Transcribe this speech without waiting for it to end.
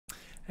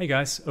Hey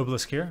guys,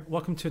 Obelisk here.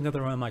 Welcome to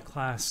another one of my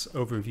class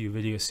overview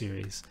video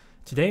series.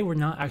 Today we're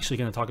not actually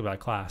going to talk about a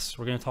class.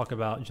 We're going to talk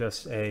about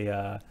just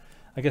a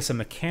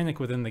mechanic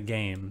within the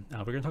game.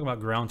 We're going to talk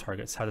about ground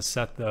targets, how to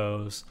set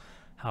those,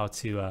 how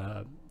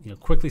to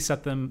quickly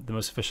set them the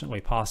most efficient way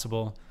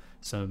possible,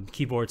 some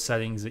keyboard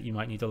settings that you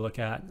might need to look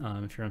at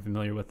if you're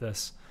unfamiliar with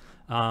this.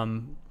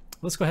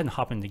 Let's go ahead and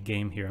hop into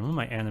game here. I'm on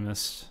my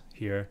Animus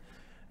here,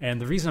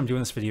 and the reason I'm doing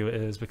this video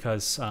is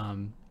because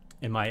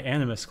in my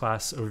Animus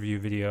class overview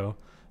video,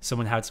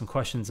 someone had some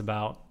questions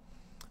about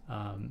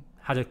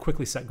how to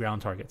quickly set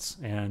ground targets,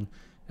 and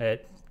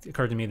it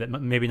occurred to me that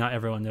maybe not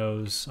everyone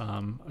knows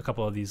a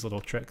couple of these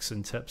little tricks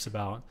and tips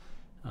about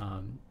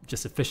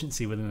just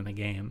efficiency within the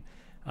game.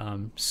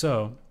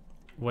 So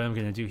what I'm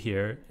going to do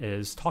here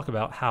is talk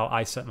about how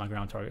I set my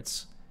ground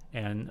targets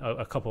and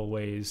a couple of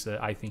ways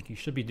that I think you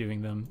should be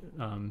doing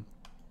them,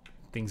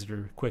 things that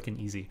are quick and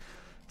easy.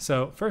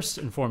 So first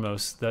and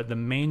foremost, the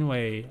main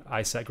way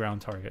I set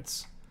ground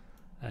targets,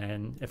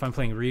 and if I'm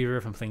playing Reaver,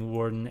 if I'm playing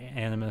Warden,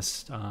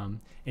 Animist,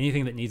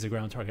 anything that needs a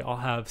ground target, I'll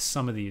have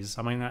some of these.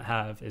 I might not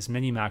have as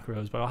many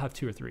macros, but I'll have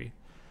 2 or 3.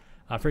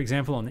 For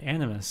example, on the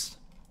Animist,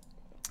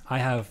 I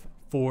have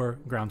 4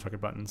 ground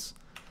target buttons.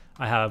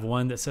 I have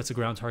one that sets a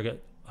ground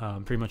target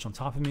pretty much on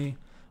top of me,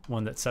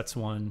 one that sets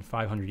one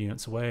 500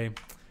 units away,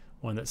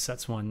 one that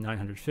sets one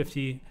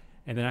 950,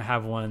 and then I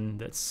have one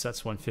that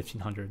sets one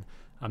 1500.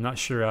 I'm not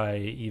sure I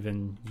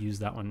even use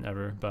that one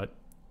ever, but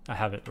I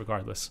have it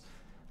regardless.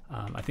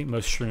 I think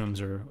most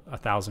shrooms are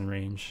 1000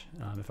 range,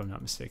 if I'm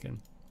not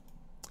mistaken.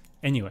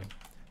 Anyway,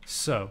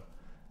 so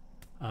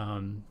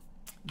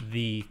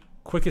the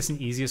quickest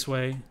and easiest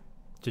way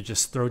to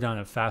just throw down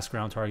a fast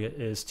ground target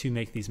is to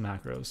make these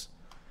macros.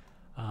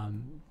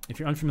 If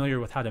you're unfamiliar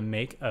with how to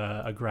make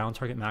a ground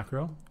target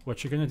macro,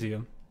 what you're going to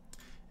do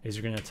is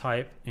you're going to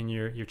type in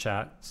your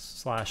chat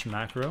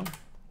 /macro,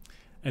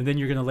 and then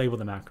you're going to label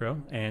the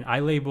macro. And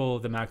I label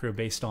the macro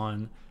based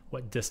on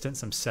what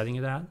distance I'm setting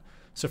it at.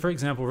 So for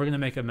example, we're going to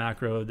make a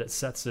macro that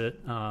sets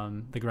it,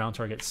 the ground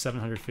target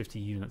 750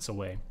 units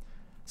away.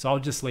 So I'll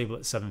just label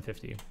it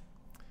 750.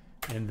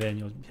 And then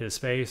you'll hit a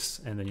space,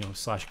 and then you'll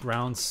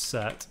 /ground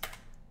set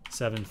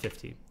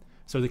 750.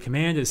 So the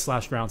command is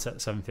 /ground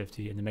set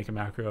 750, and to make a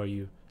macro,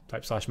 you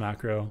type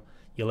 /macro,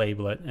 you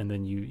label it, and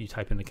then you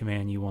type in the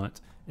command you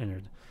want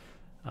entered.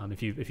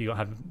 If you don't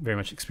have very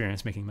much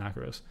experience making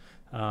macros.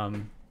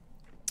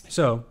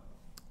 So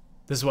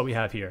this is what we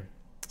have here.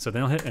 So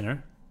then I'll hit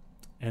enter,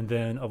 and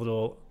then a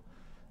little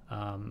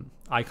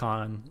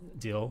icon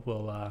deal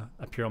will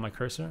appear on my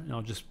cursor, and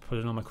I'll just put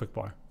it on my quick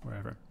bar,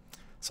 wherever.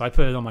 So I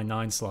put it on my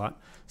 9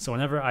 slot. So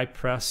whenever I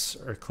press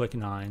or click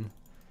 9,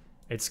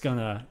 it's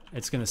gonna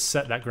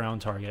set that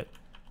ground target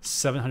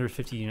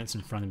 750 units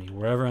in front of me,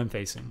 wherever I'm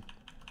facing.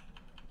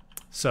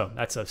 So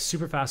that's a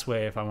super fast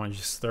way if I want to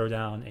just throw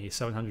down a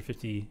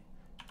 750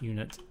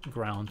 unit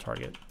ground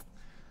target.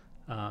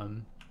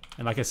 And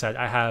like I said,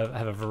 I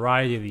have a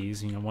variety of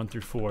these, 1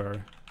 through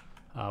 4,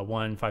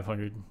 1,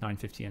 500,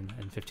 950, and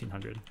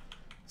 1500.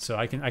 So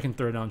I can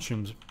throw down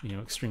shrooms,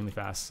 extremely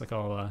fast. Like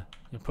I'll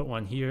put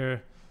one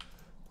here,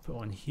 put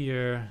one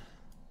here,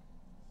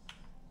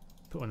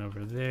 put one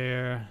over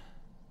there.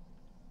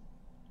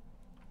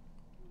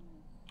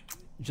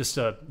 Just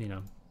all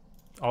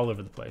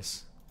over the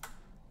place.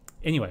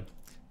 Anyway,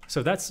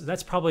 so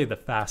that's probably the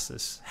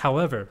fastest.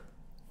 However,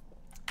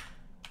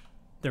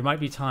 there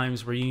might be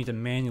times where you need to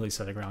manually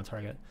set a ground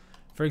target.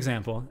 For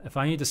example, if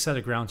I need to set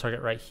a ground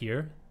target right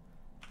here,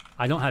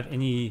 I don't have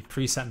any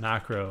preset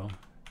macro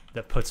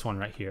that puts one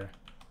right here.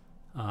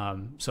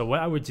 So what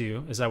I would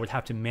do is I would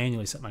have to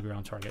manually set my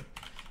ground target.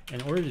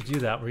 In order to do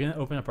that, we're going to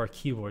open up our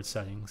keyboard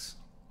settings,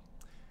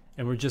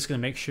 and we're just going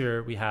to make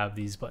sure we have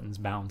these buttons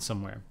bound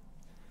somewhere.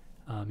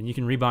 And you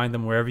can rebind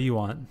them wherever you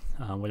want,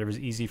 whatever's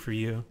easy for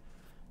you.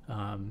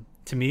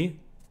 To me,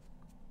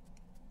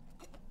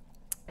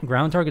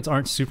 ground targets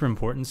aren't super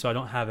important, so I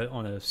don't have it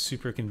on a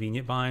super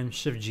convenient bind.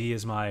 Shift-G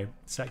is my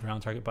set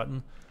ground target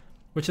button,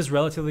 which is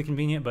relatively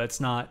convenient, but it's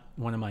not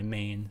one of my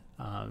main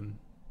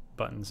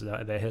buttons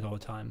that I hit all the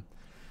time.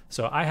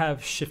 So I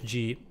have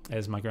Shift-G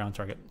as my ground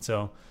target.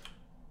 So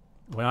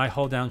when I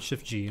hold down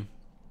Shift-G,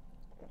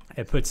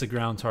 it puts the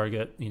ground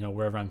target,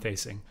 wherever I'm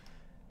facing.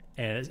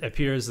 And it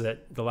appears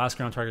that the last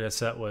ground target I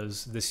set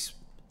was this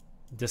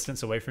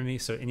distance away from me,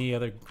 so any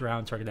other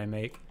ground target I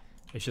make,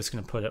 it's just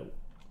going to put it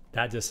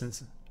that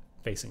distance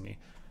facing me.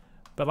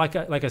 But like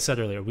I said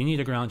earlier, we need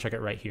a ground target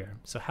right here.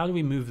 So how do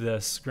we move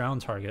this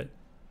ground target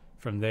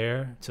from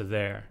there to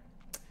there?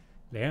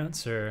 The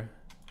answer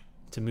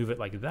to move it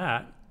like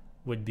that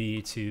would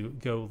be to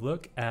go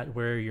look at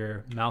where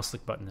your mouse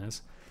click button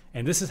is.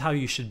 And this is how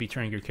you should be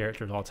turning your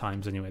character at all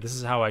times anyway. This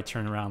is how I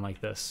turn around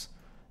like this,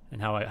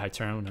 and how I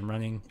turn when I'm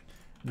running.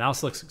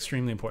 Mouse click's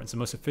extremely important. It's the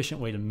most efficient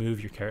way to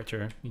move your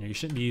character. You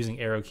shouldn't be using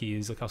arrow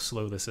keys. Look how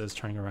slow this is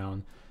turning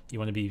around. You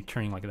want to be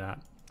turning like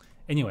that.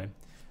 Anyway,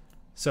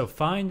 so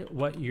find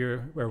where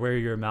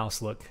your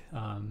mouse look,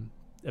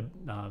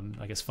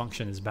 I guess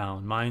function is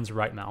bound. Mine's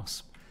right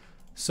mouse.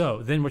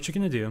 So then what you're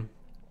going to do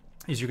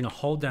is you're going to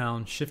hold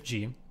down Shift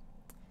G,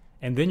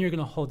 and then you're going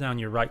to hold down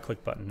your right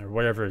click button or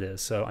whatever it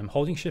is. So I'm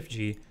holding Shift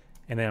G,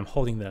 and then I'm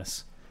holding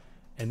this.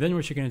 And then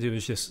what you're going to do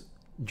is just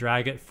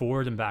drag it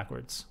forward and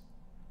backwards.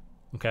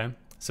 Okay,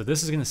 so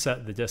this is going to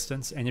set the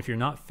distance, and if you're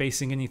not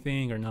facing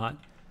anything or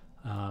not,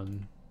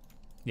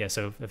 yeah,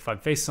 so if I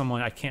face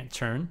someone, I can't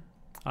turn,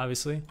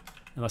 obviously,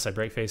 unless I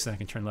break face, then I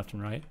can turn left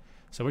and right.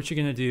 So what you're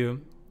going to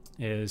do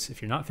is,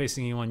 if you're not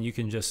facing anyone, you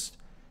can just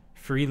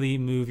freely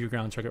move your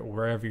ground target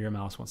wherever your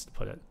mouse wants to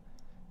put it.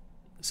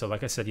 So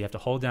like I said, you have to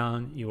hold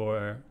down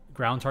your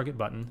ground target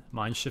button,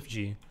 mine's Shift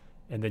G,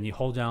 and then you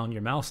hold down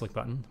your mouse click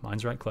button,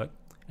 mine's right click,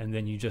 and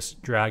then you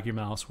just drag your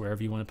mouse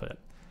wherever you want to put it.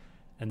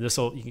 And this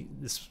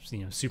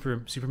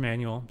super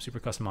manual, super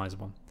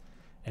customizable.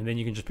 And then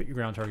you can just put your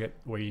ground target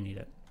where you need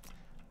it.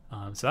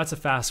 So that's a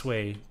fast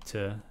way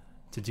to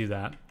do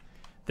that.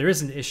 There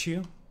is an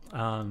issue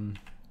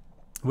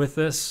with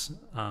this,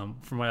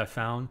 from what I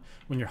found.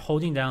 When you're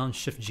holding down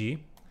Shift G,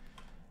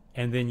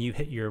 and then you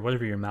hit your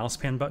whatever your mouse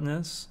pan button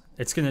is,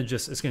 it's gonna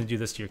do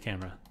this to your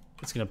camera.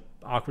 It's gonna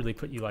awkwardly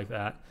put you like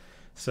that.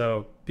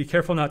 So be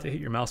careful not to hit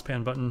your mouse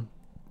pan button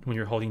when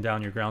you're holding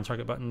down your ground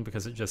target button,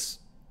 because it just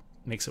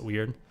makes it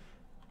weird.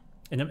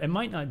 And it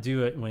might not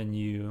do it when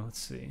you, let's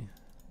see.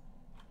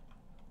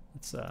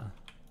 It's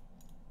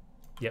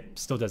yep,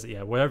 still does it.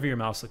 Yeah, whatever your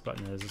mouse click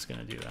button is, it's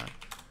gonna do that.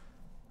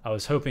 I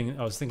was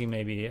thinking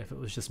maybe if it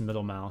was just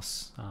middle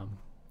mouse,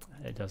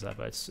 it does that,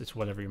 but it's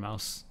whatever your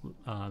mouse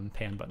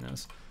pan button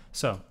is.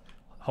 So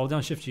hold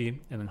down Shift G,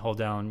 and then hold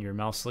down your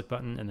mouse click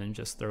button, and then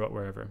just throw it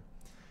wherever.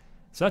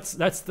 So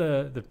that's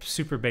the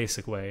super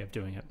basic way of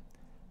doing it.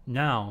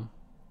 Now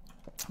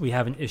we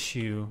have an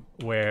issue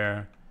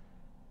where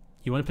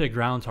you want to put a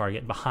ground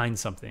target behind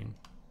something.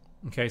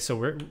 Okay, so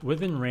we're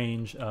within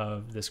range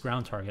of this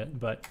ground target,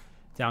 but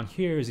down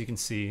here, as you can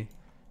see,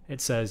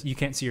 it says you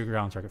can't see your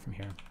ground target from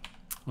here.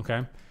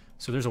 Okay,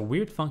 so there's a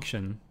weird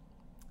function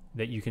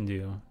that you can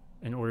do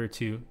in order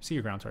to see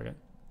your ground target.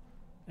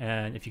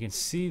 And if you can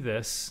see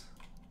this,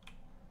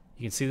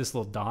 you can see this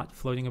little dot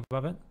floating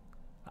above it.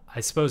 I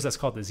suppose that's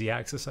called the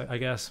Z-axis, I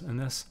guess, in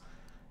this.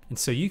 And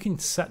so you can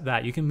set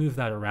that, you can move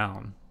that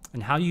around.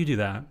 And how you do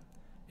that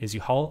is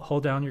you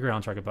hold down your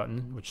ground target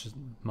button, which is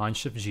mine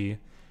Shift G,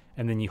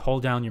 and then you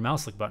hold down your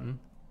mouse click button,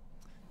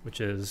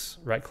 which is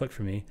right click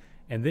for me,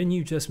 and then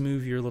you just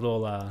move your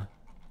little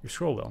your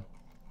scroll wheel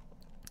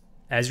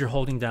as you're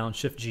holding down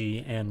Shift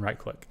G and right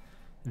click.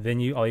 Then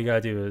all you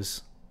gotta do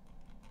is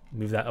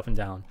move that up and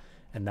down,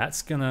 and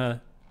that's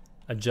gonna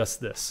adjust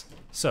this.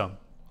 So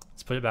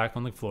let's put it back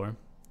on the floor,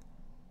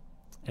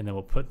 and then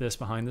we'll put this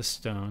behind this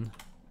stone.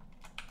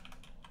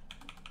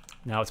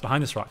 Now it's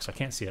behind this rock, so I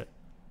can't see it.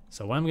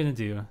 So what I'm gonna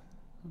do,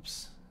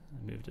 oops,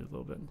 I moved it a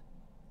little bit.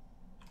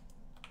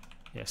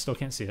 Yeah, still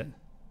can't see it.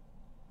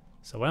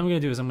 So what I'm gonna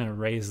do is I'm gonna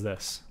raise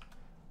this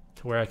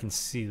to where I can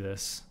see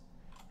this.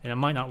 And it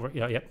might not work.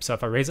 Yep. So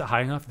if I raise it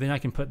high enough, then I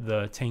can put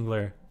the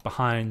tangler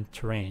behind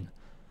terrain.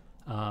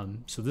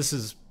 So this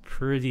is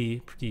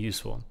pretty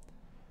useful.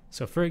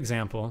 So for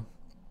example,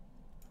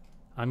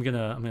 I'm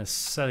gonna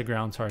set a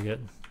ground target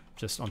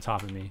just on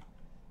top of me.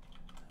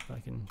 If I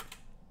can.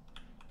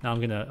 Now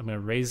I'm gonna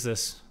raise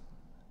this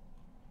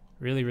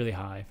really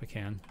high if I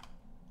can.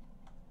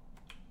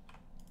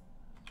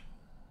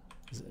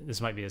 This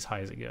might be as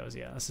high as it goes.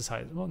 Yeah, that's as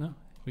high. Well, no,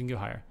 we can go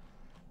higher.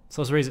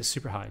 So let's raise it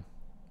super high.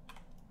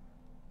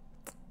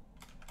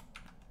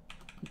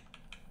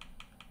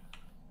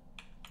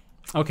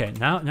 Okay,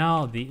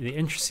 now the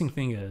interesting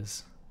thing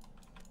is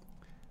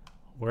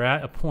we're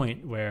at a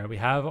point where we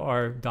have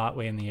our dot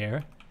way in the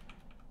air,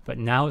 but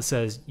now it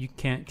says you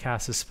can't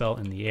cast a spell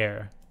in the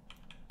air.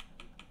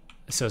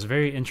 So it's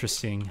very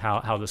interesting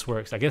how this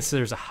works. I guess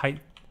there's a height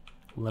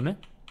limit,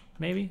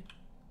 maybe.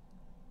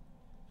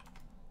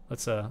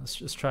 Let's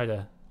just try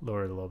to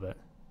lower it a little bit.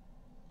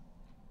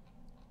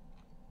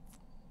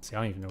 See,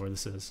 I don't even know where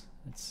this is.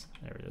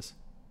 There it is.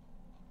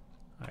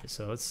 All right,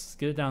 so let's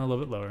get it down a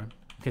little bit lower.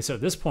 Okay, so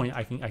at this point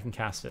I can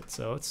cast it.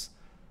 So let's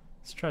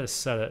try to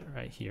set it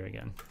right here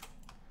again.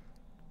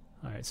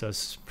 All right, so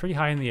it's pretty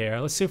high in the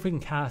air. Let's see if we can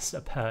cast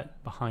a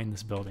pet behind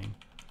this building.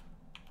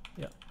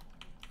 Yep.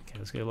 Okay,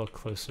 let's get a little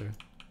closer.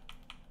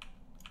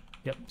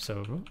 Yep.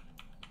 So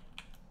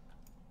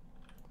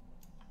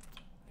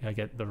I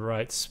get the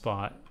right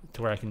spot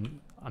to where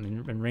I'm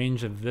in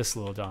range of this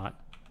little dot.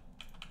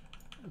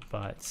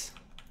 But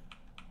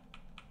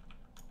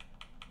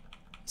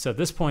so at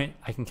this point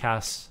I can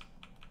cast,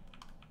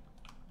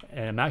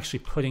 and I'm actually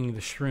putting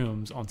the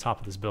shrooms on top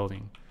of this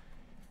building.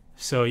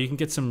 So you can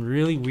get some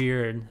really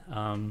weird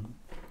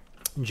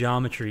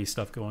geometry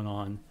stuff going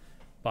on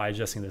by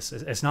adjusting this.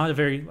 It's not a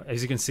very,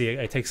 as you can see,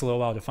 it takes a little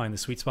while to find the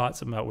sweet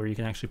spots about where you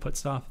can actually put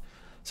stuff.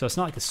 So it's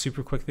not like a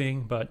super quick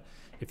thing, but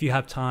if you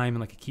have time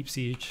and like a keep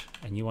siege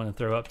and you want to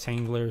throw up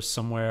tanglers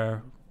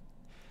somewhere,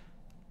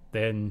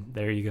 then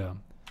there you go.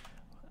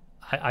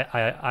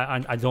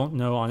 I don't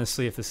know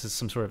honestly if this is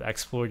some sort of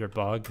exploit or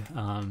bug.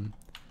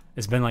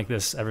 It's been like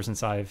this ever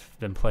since I've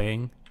been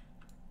playing,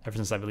 ever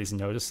since I've at least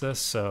noticed this.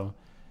 So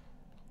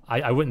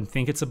I wouldn't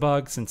think it's a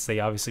bug, since they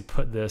obviously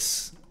put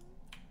this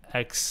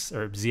X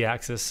or Z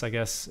axis, I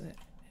guess,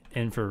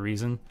 in for a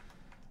reason.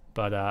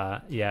 But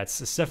yeah, it's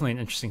definitely an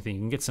interesting thing.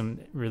 You can get some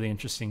really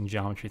interesting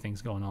geometry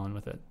things going on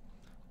with it.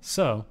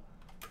 So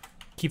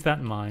keep that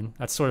in mind.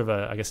 That's sort of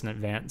I guess an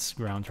advanced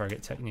ground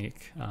target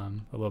technique, a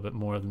little bit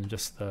more than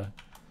just the,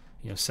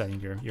 setting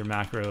your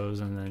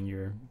macros and then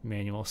your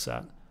manual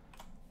set.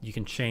 You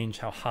can change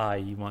how high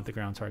you want the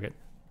ground target,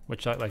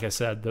 which, like I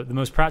said, the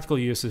most practical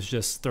use is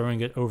just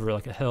throwing it over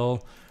like a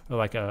hill or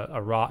like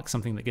a rock,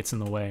 something that gets in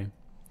the way.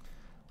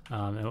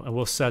 And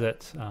we'll set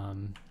it, let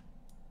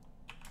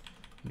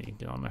me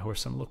get on my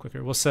horse some a little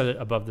quicker. We'll set it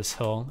above this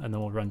hill and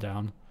then we'll run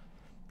down,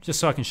 just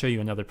so I can show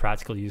you another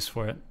practical use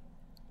for it.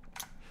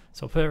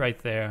 So I'll put it right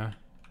there.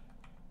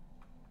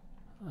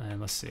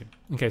 And let's see.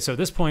 Okay, so at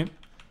this point,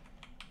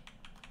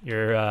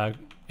 your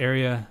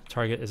area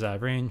target is out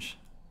of range.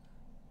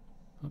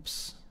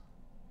 Oops.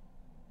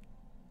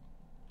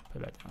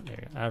 Put it back down. There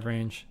you go. Out of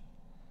range.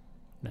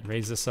 Then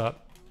raise this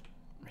up.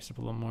 Raise it up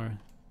a little more.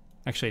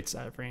 Actually, it's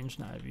out of range,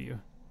 not out of view.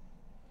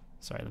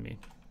 Sorry, let me.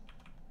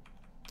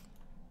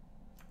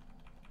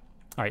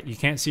 All right, you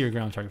can't see your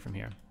ground target from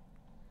here.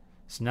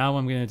 So now what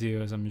I'm going to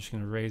do is I'm just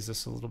going to raise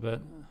this a little bit.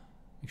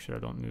 Make sure I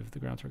don't move the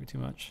ground target too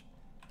much.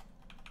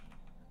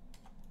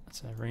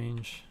 That's out of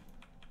range.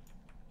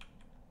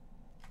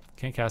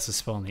 Can't cast a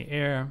spell in the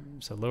air,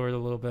 so lower it a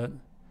little bit.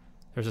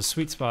 There's a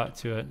sweet spot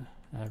to it.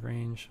 Out of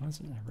range. What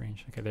is it? Out of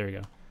range. Okay, there we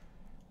go.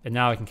 And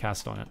now I can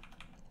cast on it.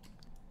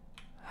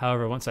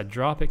 However, once I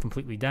drop it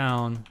completely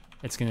down,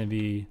 it's going to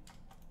be,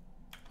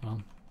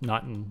 well,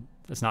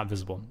 it's not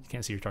visible. You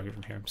can't see your target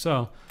from here.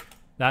 So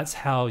that's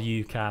how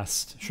you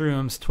cast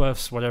shrooms,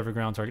 twists, whatever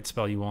ground target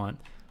spell you want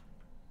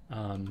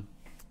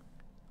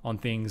on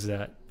things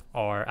that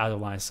are out of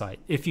line of sight,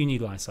 if you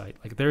need line of sight.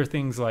 Like there are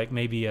things like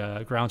maybe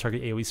ground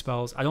target AoE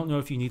spells. I don't know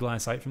if you need line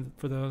of sight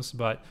for those,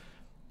 but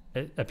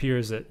it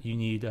appears that you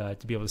need to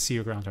be able to see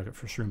your ground target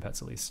for shroom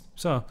pets at least.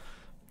 So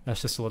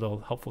that's just a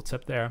little helpful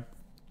tip there.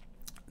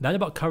 That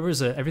about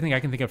covers everything I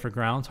can think of for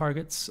ground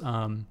targets.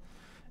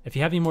 If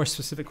you have any more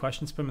specific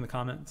questions, put them in the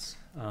comments.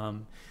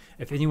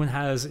 If anyone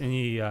has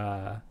any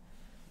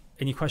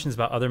questions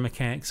about other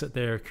mechanics that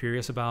they're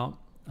curious about,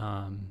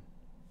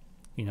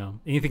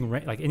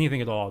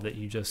 anything at all that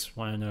you just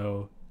want to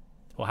know,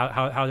 well,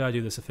 how do I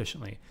do this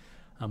efficiently?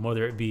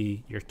 Whether it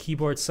be your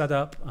keyboard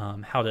setup,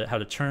 how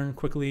to turn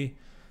quickly.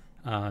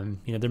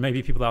 There may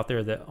be people out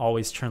there that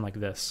always turn like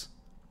this,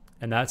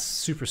 and that's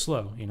super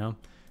slow,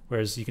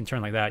 whereas you can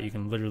turn like that. You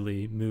can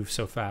literally move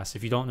so fast.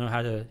 If you don't know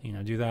how to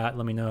do that,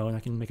 let me know and I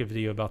can make a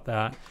video about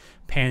that.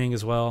 Panning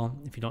as well.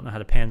 If you don't know how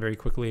to pan very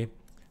quickly,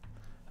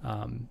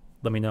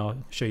 let me know.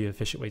 I'll show you an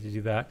efficient way to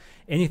do that.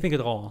 Anything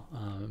at all.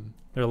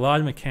 There are a lot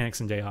of mechanics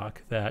in Dayhawk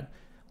that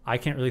I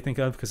can't really think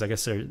of, because I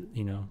guess they're,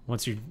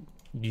 once you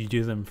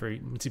do them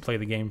once you play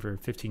the game for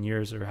 15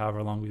 years or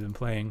however long we've been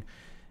playing,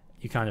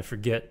 you kind of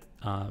forget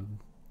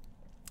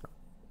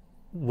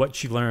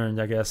what you learned,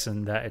 I guess,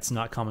 and that it's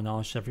not common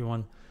knowledge to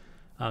everyone.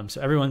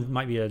 So everyone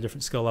might be at a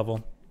different skill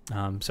level.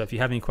 So if you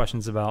have any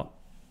questions about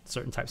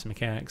certain types of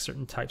mechanics,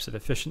 certain types of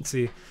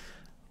efficiency,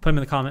 put them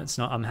in the comments.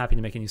 No, I'm happy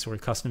to make any sort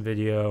of custom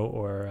video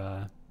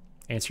or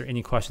answer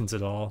any questions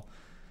at all.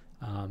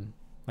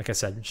 Like I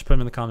said, just put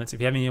them in the comments. If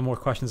you have any more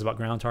questions about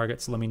ground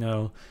targets, let me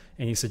know.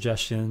 Any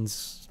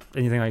suggestions,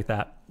 anything like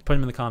that, put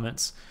them in the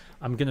comments.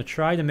 I'm going to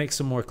try to make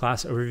some more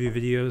class overview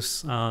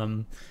videos.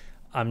 I'm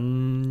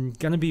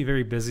going to be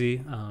very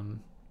busy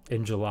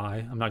in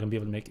July. I'm not going to be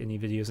able to make any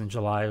videos in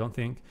July, I don't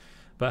think.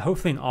 But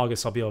hopefully in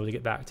August, I'll be able to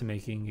get back to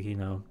making,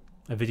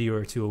 a video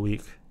or two a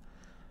week.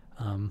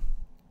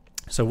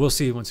 So we'll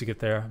see once we get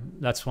there.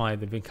 That's why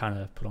they've been kind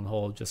of put on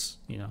hold, just,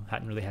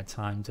 hadn't really had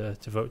time to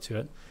vote to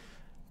it.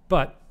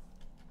 But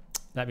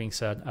that being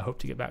said, I hope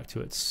to get back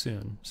to it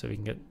soon so we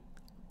can get,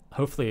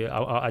 hopefully,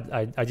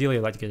 ideally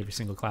I'd like to get every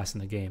single class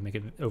in the game, make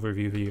an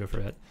overview video for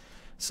it.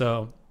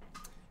 So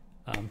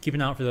keep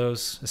an eye out for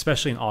those,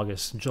 especially in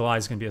August. July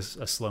is going to be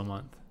a slow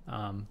month.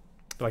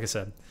 But like I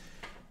said,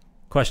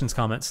 questions,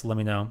 comments, let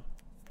me know.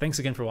 Thanks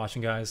again for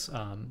watching, guys.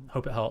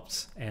 Hope it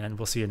helps, and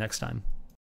we'll see you next time.